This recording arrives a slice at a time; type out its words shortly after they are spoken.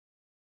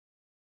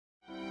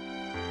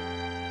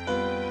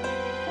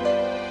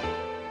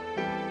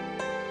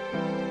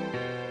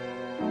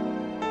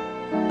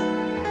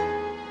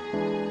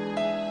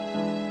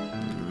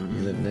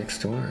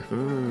next door.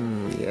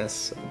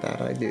 Yes,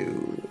 that I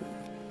do.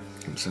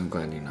 I'm so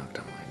glad you knocked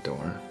on my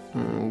door.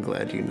 I'm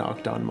glad you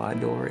knocked on my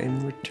door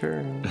in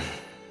return.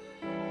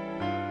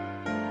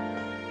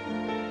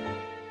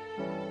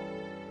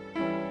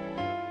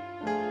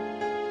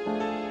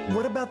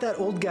 What about that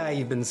old guy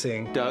you've been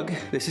seeing? Doug,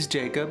 this is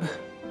Jacob.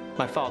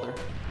 My father.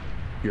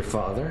 Your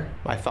father?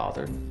 My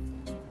father.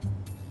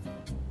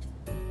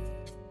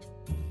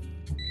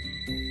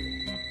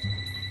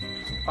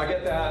 I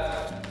get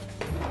that.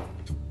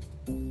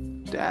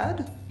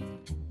 Dad?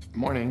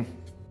 Morning.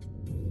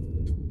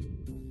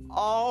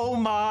 Oh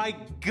my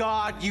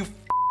God, you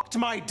f***ed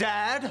my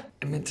dad?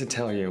 I meant to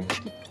tell you.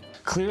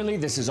 Clearly,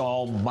 this is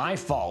all my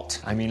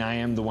fault. I mean, I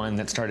am the one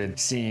that started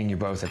seeing you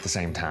both at the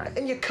same time.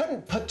 And you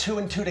couldn't put two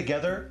and two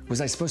together?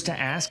 Was I supposed to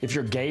ask if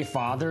your gay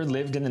father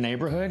lived in the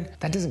neighborhood?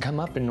 That doesn't come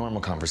up in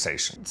normal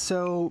conversation.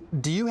 So,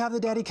 do you have the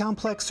daddy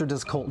complex or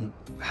does Colton?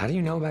 How do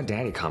you know about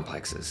daddy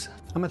complexes?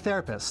 I'm a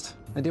therapist.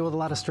 I deal with a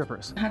lot of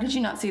strippers. How did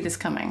you not see this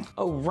coming?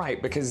 Oh,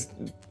 right, because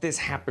this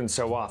happens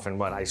so often.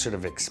 What, I should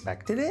have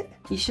expected it?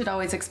 You should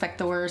always expect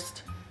the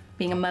worst.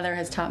 Being a mother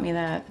has taught me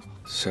that.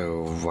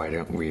 So why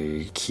don't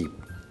we keep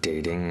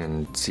dating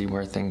and see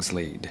where things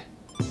lead?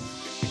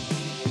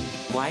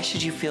 Why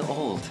should you feel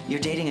old? You're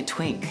dating a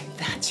twink.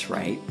 That's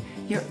right.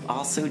 You're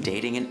also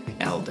dating an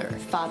elder.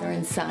 Father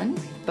and son,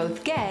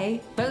 both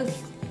gay,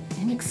 both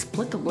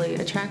inexplicably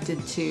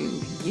attracted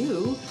to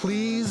you.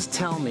 Please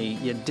tell me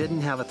you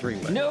didn't have a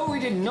three-way. No, we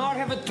did not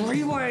have a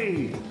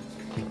three-way.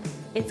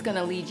 It's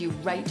gonna lead you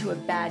right to a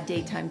bad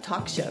daytime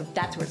talk show.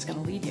 That's where it's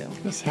gonna lead you.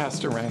 This has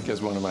to rank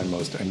as one of my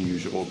most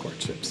unusual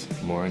courtships.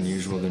 More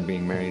unusual than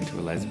being married to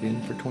a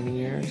lesbian for 20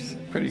 years?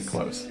 Pretty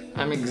close.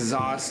 I'm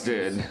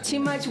exhausted. Too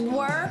much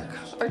work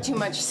or too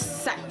much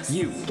sex?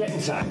 You, get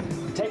inside.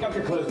 Take off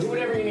your clothes. Do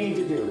whatever you need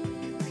to do.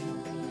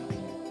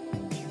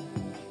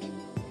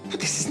 But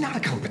this is not a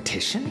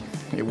competition.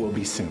 It will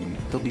be soon.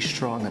 They'll be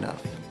strong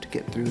enough to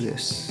get through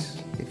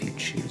this if you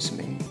choose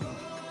me.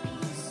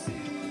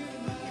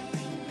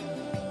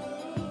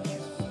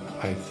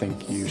 I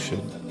think you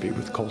should be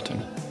with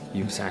Colton.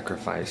 You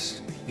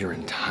sacrificed your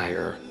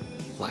entire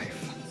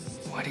life.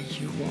 What do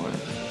you want?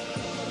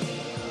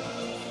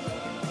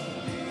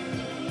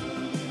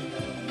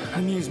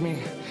 Amuse me.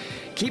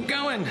 Keep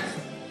going.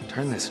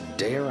 Turn this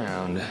day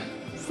around.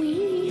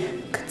 We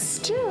could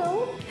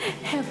still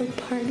have a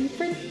party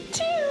for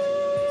two.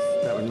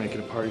 That would make it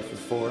a party for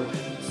four.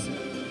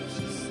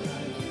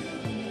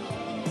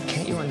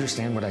 Can't you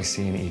understand what I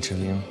see in each of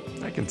you?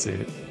 I can see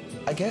it.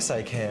 I guess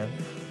I can.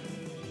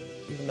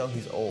 Even though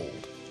he's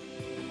old.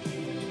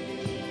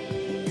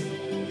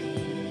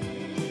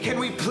 Can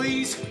we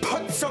please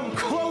put some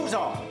clothes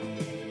on?